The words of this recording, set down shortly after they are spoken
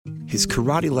his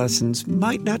karate lessons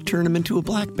might not turn him into a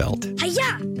black belt.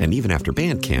 Hi-ya! And even after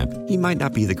band camp, he might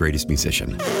not be the greatest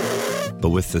musician.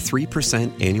 But with the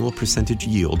 3% annual percentage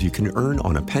yield you can earn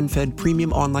on a PenFed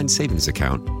premium online savings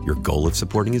account, your goal of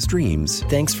supporting his dreams...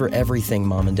 Thanks for everything,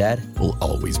 Mom and Dad. ...will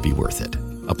always be worth it.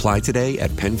 Apply today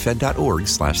at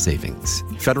PenFed.org/savings.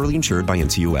 Federally insured by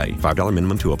NCUA. $5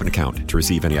 minimum to open account. To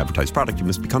receive any advertised product, you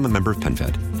must become a member of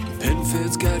PenFed.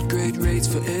 PenFed's got great rates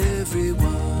for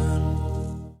everyone.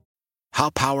 How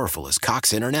powerful is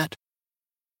Cox Internet?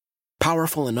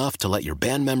 Powerful enough to let your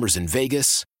band members in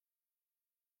Vegas,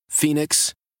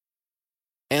 Phoenix,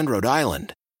 and Rhode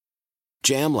Island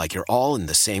jam like you're all in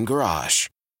the same garage.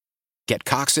 Get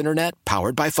Cox Internet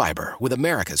powered by fiber with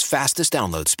America's fastest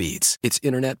download speeds. It's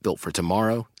internet built for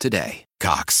tomorrow, today.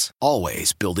 Cox,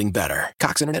 always building better.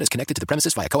 Cox Internet is connected to the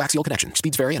premises via coaxial connection.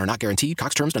 Speeds vary and are not guaranteed.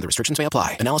 Cox terms and other restrictions may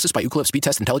apply. Analysis by Ookla Speed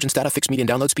Test Intelligence Data. Fixed median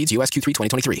download speeds. US Q3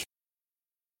 2023.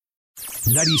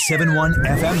 97.1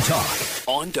 FM Talk.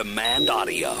 On demand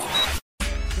audio.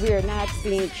 We are not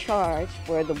being charged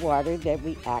for the water that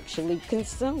we actually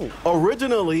consume.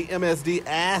 Originally, MSD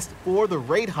asked for the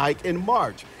rate hike in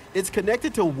March. It's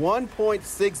connected to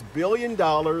 $1.6 billion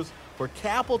for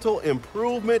capital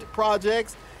improvement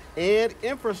projects and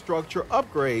infrastructure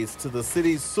upgrades to the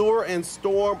city's sewer and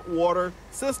storm water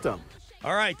system.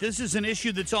 All right, this is an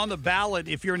issue that's on the ballot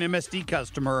if you're an MSD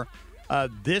customer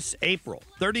this April,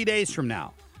 30 days from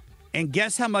now. And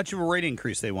guess how much of a rate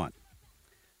increase they want?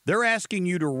 They're asking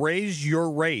you to raise your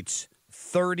rates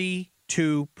 32%.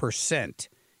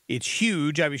 It's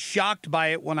huge. I was shocked by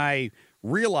it when I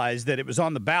realized that it was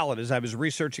on the ballot as I was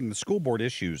researching the school board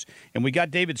issues. And we got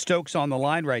David Stokes on the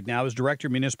line right now as Director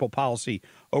of Municipal Policy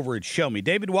over at Show Me.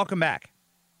 David, welcome back.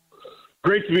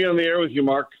 Great to be on the air with you,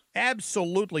 Mark.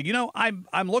 Absolutely. You know, I'm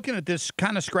looking at this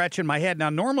kind of scratching my head.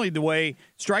 Now, normally the way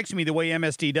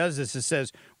MSD does this is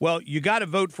says, well, you got to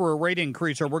vote for a rate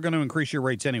increase or we're going to increase your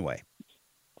rates anyway.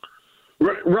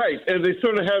 Right. And they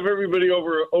sort of have everybody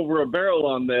over a barrel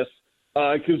on this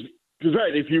because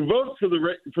right, if you vote for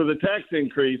the tax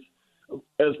increase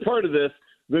as part of this,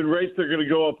 then rates are going to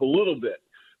go up a little bit.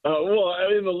 Well,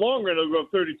 in the long run, it'll go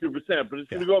up 32%, but it's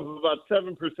going to go up about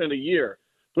 7% a year.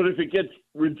 But if it gets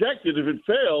rejected, if it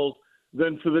fails,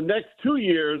 then for the next 2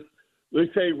 years,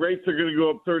 they say rates are going to go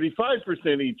up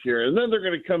 35% each year. And then they're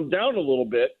going to come down a little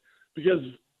bit because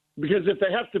if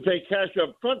they have to pay cash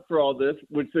up front for all this,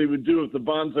 which they would do if the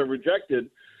bonds are rejected,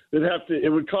 it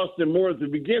would cost them more at the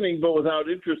beginning, but without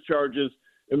interest charges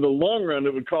in the long run,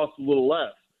 it would cost a little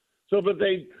less. So,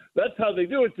 that's how they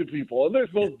do it to people. And there's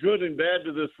both good and bad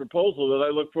to this proposal that I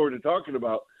look forward to talking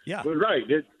about. Yeah. But right,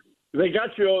 they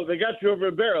got you over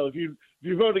a barrel. If you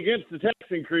vote against the tax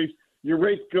increase, your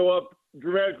rates go up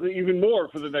dramatically even more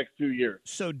for the next 2 years.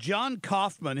 So John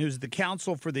Kaufman, who's the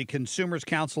counsel for the Consumers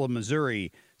Council of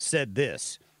Missouri, said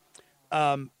this.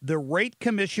 The rate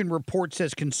commission report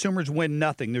says consumers win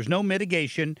nothing. There's no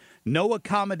mitigation, no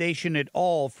accommodation at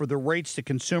all for the rates that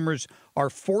consumers are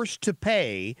forced to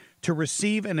pay to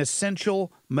receive an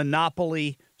essential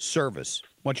monopoly service.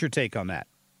 What's your take on that?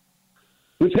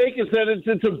 The take is that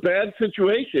it's a bad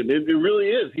situation. It really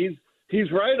is.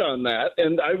 He's right on that,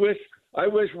 and I wish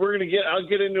we're going to get. I'll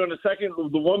get into in a second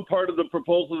the one part of the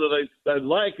proposal that I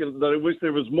like and that I wish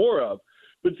there was more of.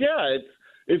 But yeah,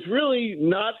 it's really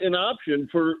not an option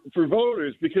for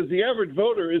voters because the average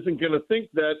voter isn't going to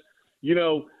think that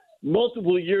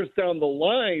multiple years down the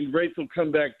line rates will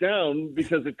come back down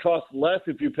because it costs less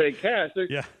if you pay cash. They're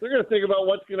going to think about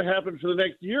what's going to happen for the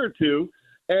next year or two.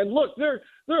 And look, there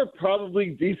are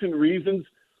probably decent reasons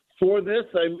for this.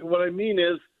 What I mean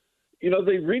is,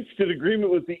 they reached an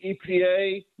agreement with the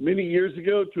EPA many years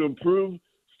ago to improve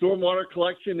stormwater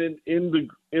collection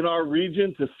in our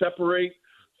region, to separate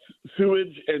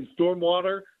sewage and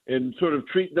stormwater and sort of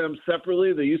treat them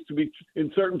separately. They used to be,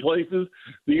 in certain places,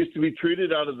 they used to be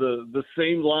treated out of the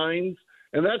same lines.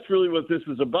 And that's really what this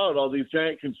is about, all these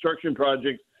giant construction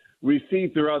projects we see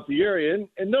throughout the area.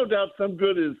 And no doubt some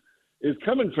good is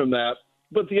coming from that.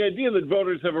 But the idea that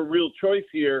voters have a real choice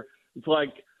here, it's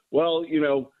like, well,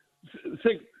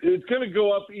 it's going to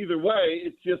go up either way.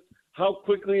 It's just how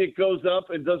quickly it goes up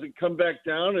and does it come back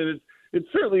down. And it's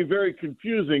certainly very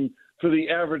confusing for the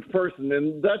average person.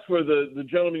 And that's where the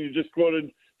gentleman you just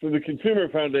quoted from the Consumer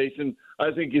Foundation, I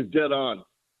think, is dead on.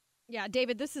 Yeah,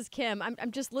 David, this is Kim.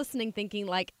 I'm just listening, thinking,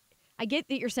 like, I get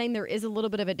that you're saying there is a little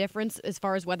bit of a difference as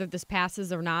far as whether this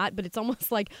passes or not, but it's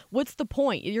almost like, what's the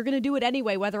point? You're going to do it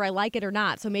anyway, whether I like it or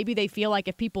not. So maybe they feel like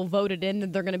if people voted in,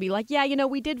 then they're going to be like, yeah,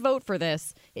 we did vote for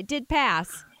this. It did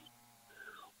pass.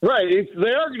 Right.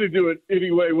 They are going to do it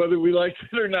anyway, whether we like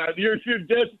it or not. You're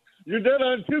dead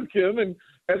on too, Kim. And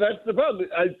And that's the problem.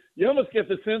 You almost get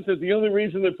the sense that the only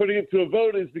reason they're putting it to a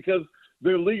vote is because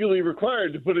they're legally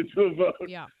required to put it to a vote.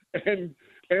 Yeah. And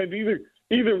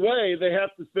either way, they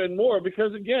have to spend more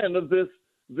because, again, of this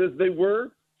they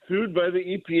were sued by the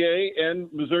EPA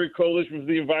and Missouri Coalition for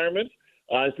the Environment.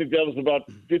 I think that was about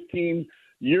 15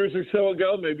 years or so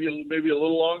ago, maybe a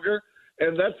little longer.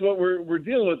 And that's what we're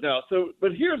dealing with now. So,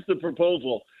 but here's the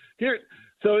proposal.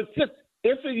 So it's just,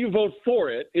 if you vote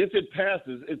for it, if it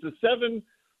passes, it's a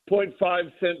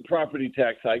 7.5 cent property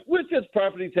tax hike, which as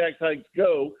property tax hikes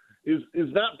go, is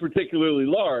not particularly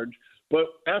large. But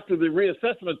after the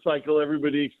reassessment cycle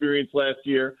everybody experienced last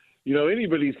year,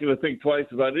 anybody's going to think twice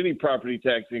about any property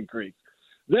tax increase.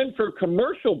 Then for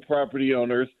commercial property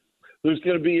owners, there's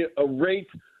going to be a rate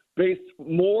based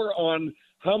more on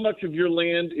how much of your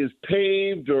land is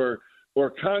paved or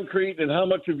concrete and how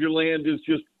much of your land is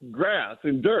just grass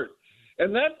and dirt.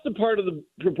 And that's the part of the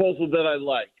proposal that I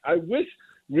like. I wish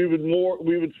we would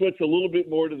switch a little bit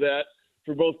more to that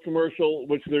for both commercial,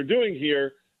 which they're doing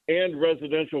here, and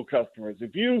residential customers.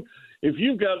 If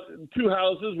you've got two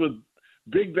houses with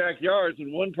big backyards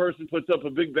and one person puts up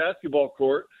a big basketball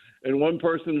court and one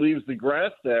person leaves the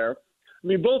grass there, I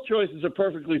mean, both choices are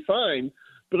perfectly fine,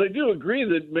 but I do agree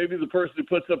that maybe the person who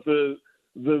puts up the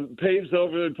paves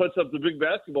over and puts up the big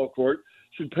basketball court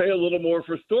should pay a little more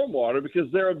for stormwater because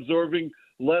they're absorbing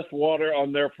less water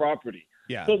on their property.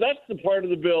 Yeah. So that's the part of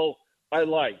the bill I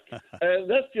like. And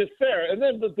that's just fair. And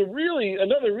then but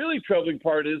another really troubling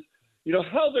part is,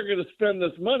 how they're going to spend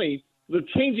this money. They're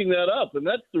changing that up. And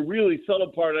that's the really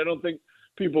subtle part I don't think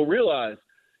people realize.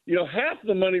 Half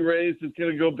the money raised is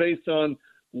going to go based on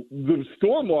the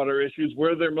stormwater issues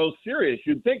where they're most serious.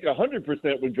 You'd think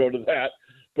 100% would go to that,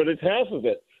 but it's half of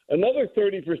it. Another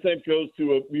 30% goes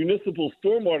to a municipal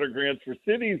stormwater grants for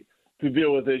cities to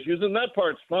deal with issues, and that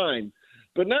part's fine.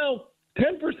 But now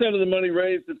 10% of the money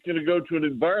raised is going to go to an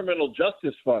environmental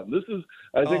justice fund. This is,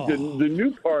 I think, the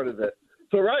new part of it.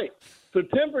 So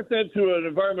 10% to an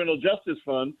environmental justice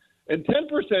fund, and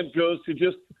 10% goes to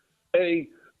just a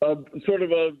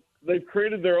they've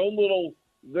created their own little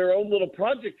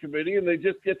project committee, and they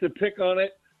just get to pick on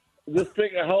it,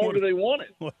 however they want it.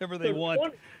 Whatever they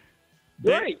want.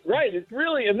 Right. It's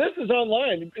really, and this is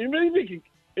online. Anybody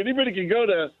can go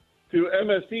to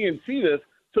MSD and see this.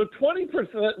 So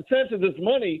 20% of this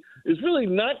money is really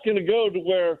not going to go to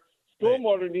where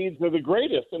stormwater needs are the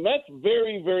greatest, and that's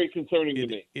very, very concerning to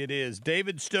me. It is.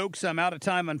 David Stokes, I'm out of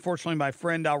time, unfortunately, my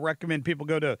friend. I'll recommend people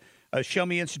go to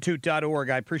showmeinstitute.org.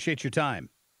 I appreciate your time.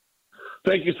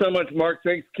 Thank you so much, Mark.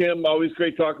 Thanks, Kim. Always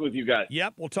great talking with you guys.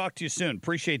 Yep, we'll talk to you soon.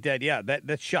 Appreciate that. Yeah,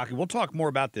 that's shocking. We'll talk more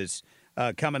about this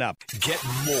coming up. Get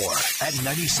more at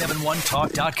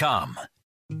 971talk.com.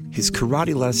 His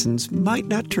karate lessons might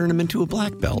not turn him into a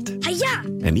black belt. Hi-ya!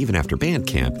 And even after band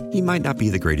camp, he might not be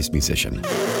the greatest musician.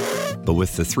 But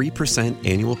with the 3%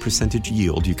 annual percentage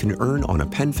yield you can earn on a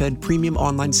PenFed premium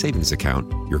online savings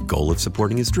account, your goal of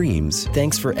supporting his dreams...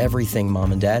 Thanks for everything,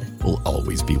 Mom and Dad. ...will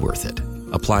always be worth it.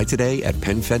 Apply today at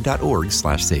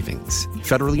PenFed.org/savings.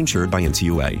 Federally insured by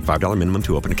NCUA. $5 minimum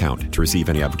to open account. To receive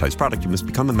any advertised product, you must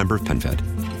become a member of PenFed.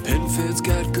 PenFed's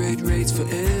got great rates for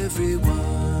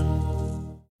everyone.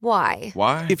 Why?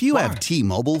 If you have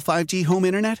T-Mobile 5G home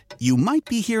internet, you might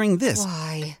be hearing this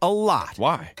Why? a lot.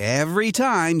 Why? Every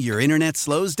time your internet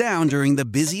slows down during the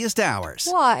busiest hours.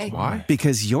 Why?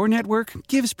 Because your network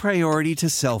gives priority to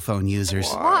cell phone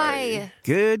users. Why?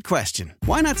 Good question.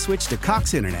 Why not switch to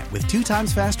Cox Internet with 2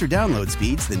 times faster download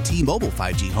speeds than T-Mobile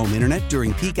 5G home internet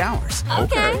during peak hours?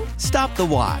 Okay. Stop the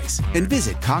whys and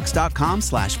visit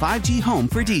cox.com/5G home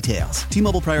for details.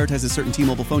 T-Mobile prioritizes certain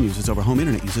T-Mobile phone users over home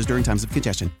internet users during times of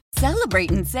congestion.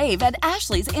 Celebrate and save at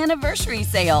Ashley's Anniversary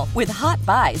Sale. With Hot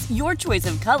Buys, your choice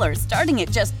of colors starting at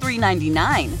just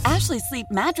 $3.99. Ashley Sleep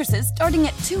mattresses starting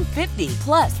at $2.50.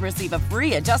 Plus, receive a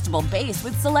free adjustable base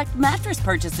with select mattress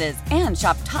purchases. And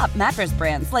shop top mattress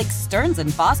brands like Stearns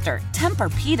 & Foster,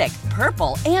 Tempur-Pedic,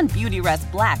 Purple, and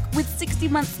Beautyrest Black with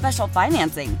 60-month special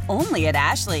financing. Only at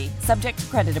Ashley. Subject to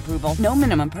credit approval. No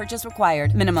minimum purchase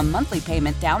required. Minimum monthly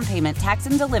payment, down payment, tax,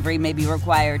 and delivery may be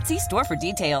required. See store for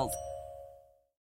details.